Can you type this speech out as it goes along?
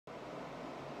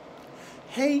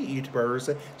Hey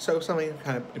YouTubers, so something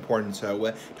kind of important,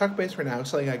 so talk base for now,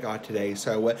 something I got today,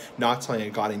 so not something I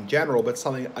got in general, but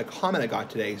a comment I got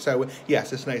today, so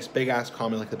yes, this nice big ass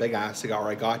comment like the big ass cigar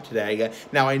I got today.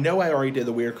 Now I know I already did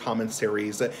the weird comment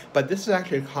series, but this is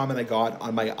actually a comment I got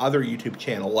on my other YouTube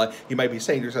channel. You might be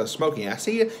saying to yourself, Smoking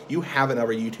Essie, you have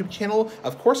another YouTube channel?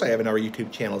 Of course I have another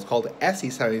YouTube channel, it's called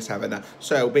Essie77,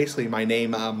 so basically my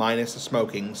name minus the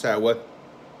smoking, so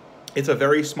it's a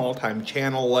very small-time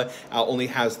channel, only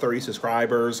has 30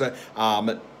 subscribers,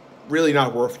 really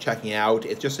not worth checking out.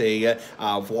 It's just a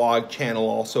vlog channel,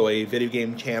 also a video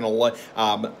game channel.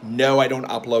 No, I don't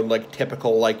upload like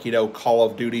typical, like, you know, Call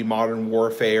of Duty, Modern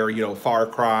Warfare, you know, Far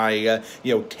Cry, you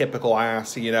know, typical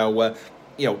ass,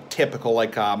 typical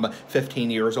like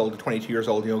 15 years old to 22 years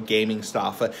old, you know, gaming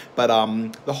stuff. But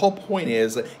the whole point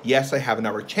is, yes, I have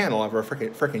another channel, I have a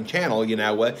freaking channel, you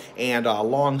know, and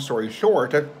long story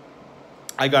short,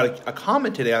 I got a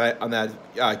comment today on that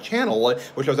channel,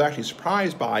 which I was actually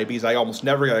surprised by because I almost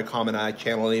never get a comment on that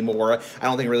channel anymore. I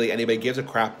don't think really anybody gives a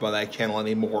crap about that channel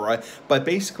anymore. But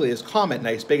basically his comment,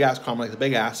 nice big ass comment like the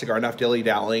big ass cigar, enough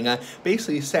dilly-dallying,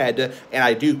 basically said, and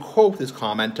I do quote this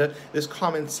comment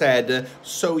said,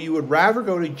 "So you would rather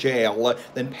go to jail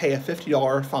than pay a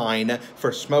 $50 fine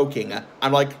for smoking?"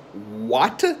 I'm like,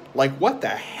 what? Like, what the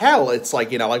hell? It's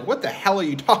like, you know, like, what the hell are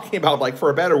you talking about? Like, for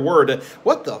a better word,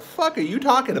 what the fuck are you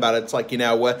talking about? It's like, you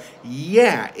know,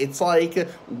 yeah, it's like,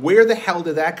 where the hell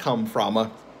did that come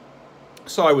from?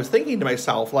 So I was thinking to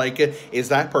myself, like, is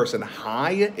that person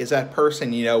high? Is that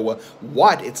person, you know,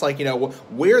 what? It's like, you know,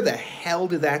 where the hell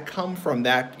did that come from,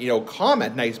 that, you know,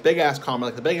 comment, nice big-ass comment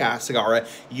like the big-ass cigar,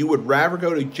 you would rather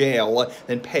go to jail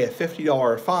than pay a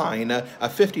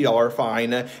 $50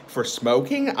 fine for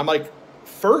smoking? I'm like,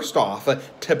 first off,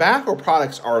 tobacco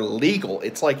products are legal.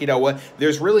 It's like, you know,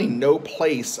 there's really no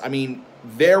place, I mean,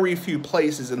 very few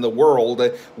places in the world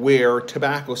where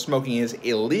tobacco smoking is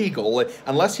illegal,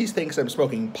 unless he thinks I'm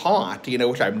smoking pot, you know,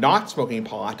 which I'm not smoking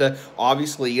pot,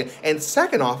 obviously. And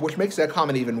second off, which makes that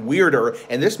comment even weirder,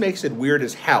 and this makes it weird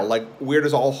as hell, like weird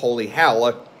as all holy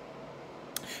hell,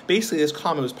 basically, this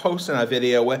comment was posted on a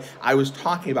video. I was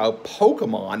talking about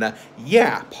Pokemon.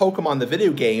 Yeah, Pokemon the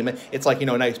video game. It's like, you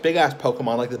know, a nice big-ass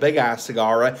Pokemon like the big-ass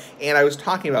cigar. And I was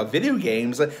talking about video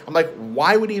games. I'm like,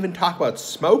 why would he even talk about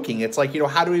smoking? It's like, you know,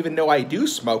 how do we even know I do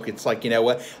smoke? It's like, you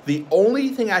know, the only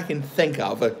thing I can think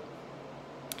of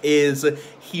is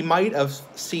he might have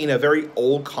seen a very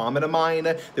old comment of mine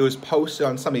that was posted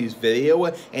on somebody's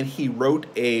video, and he wrote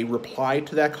a reply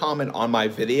to that comment on my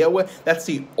video. That's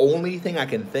the only thing I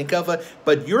can think of,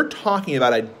 but you're talking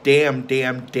about a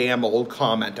damn old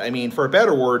comment. I mean, for a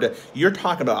better word, you're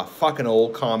talking about a fucking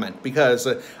old comment, because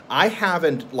I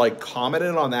haven't, like,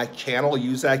 commented on that channel,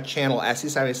 used that channel,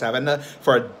 SE77,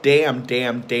 for a damn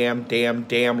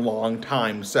long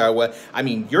time. So, I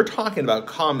mean, you're talking about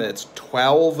comments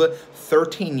 12,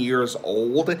 13 years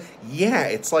old. Yeah,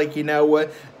 it's like, you know,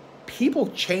 people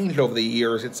change over the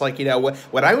years. It's like, you know,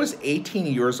 when I was 18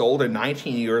 years old or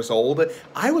 19 years old,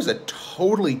 I was a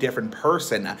totally different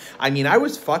person. I mean, I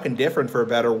was fucking different, for a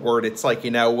better word. It's like,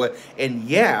 you know, and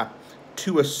yeah,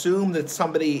 to assume that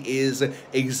somebody is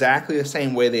exactly the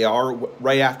same way they are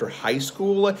right after high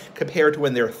school compared to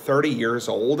when they're 30 years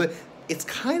old, it's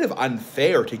kind of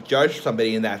unfair to judge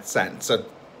somebody in that sense.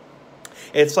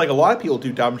 It's like a lot of people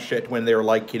do dumb shit when they're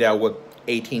like, you know,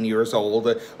 18 years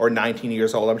old or 19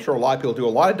 years old. I'm sure a lot of people do a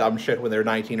lot of dumb shit when they're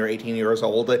 19 or 18 years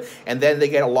old, and then they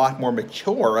get a lot more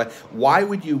mature. Why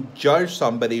would you judge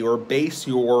somebody or base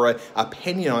your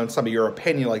opinion on somebody, your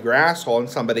opinion, like your asshole, on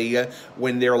somebody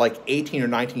when they're like 18 or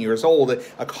 19 years old?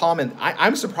 A comment,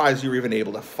 I'm surprised you were even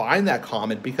able to find that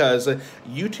comment, because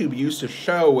YouTube used to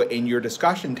show in your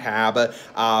discussion tab,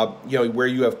 you know, where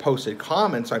you have posted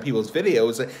comments on people's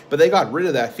videos, but they got rid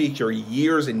of that feature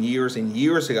years and years and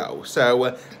years ago. So,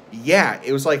 yeah,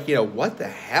 it was like, you know, what the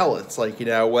hell? It's like, you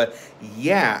know,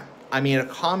 yeah, I mean, a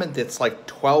comment that's like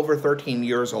 12 or 13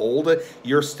 years old,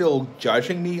 you're still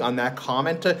judging me on that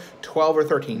comment 12 or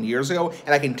 13 years ago,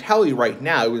 and I can tell you right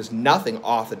now, it was nothing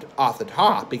off the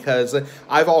top, because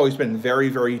I've always been very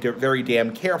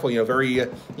damn careful, you know, very,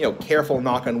 you know, careful,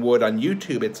 knock on wood, on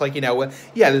YouTube. It's like, you know,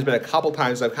 yeah, there's been a couple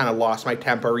times I've kind of lost my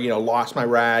temper, you know, lost my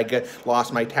rag,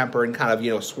 lost my temper, and kind of,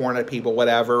 you know, sworn at people,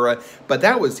 whatever, but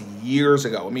that was years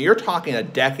ago. I mean, you're talking a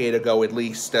decade ago, at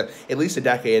least a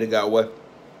decade ago.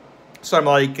 So I'm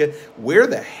like, where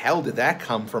the hell did that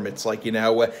come from? It's like, you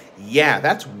know, yeah,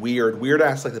 that's weird. Weird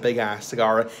ass like the big ass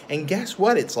cigar. And guess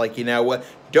what? It's like, you know,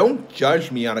 don't judge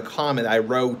me on a comment I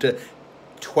wrote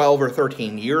 12 or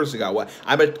 13 years ago.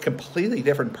 I'm a completely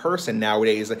different person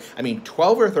nowadays. I mean,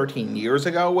 12 or 13 years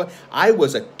ago, I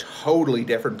was a totally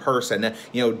different person,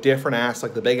 you know, different ass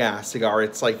like the big ass cigar.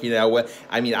 It's like, you know,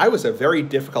 I mean, I was a very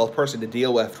difficult person to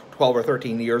deal with 12 or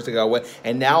 13 years ago,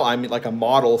 and now I'm like a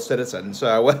model citizen.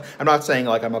 So I'm not saying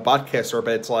like I'm a butt kisser,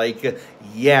 but it's like,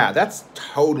 yeah, that's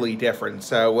totally different.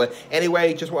 So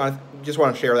anyway, just want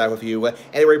to share that with you.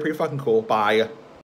 Anyway, pretty fucking cool. Bye.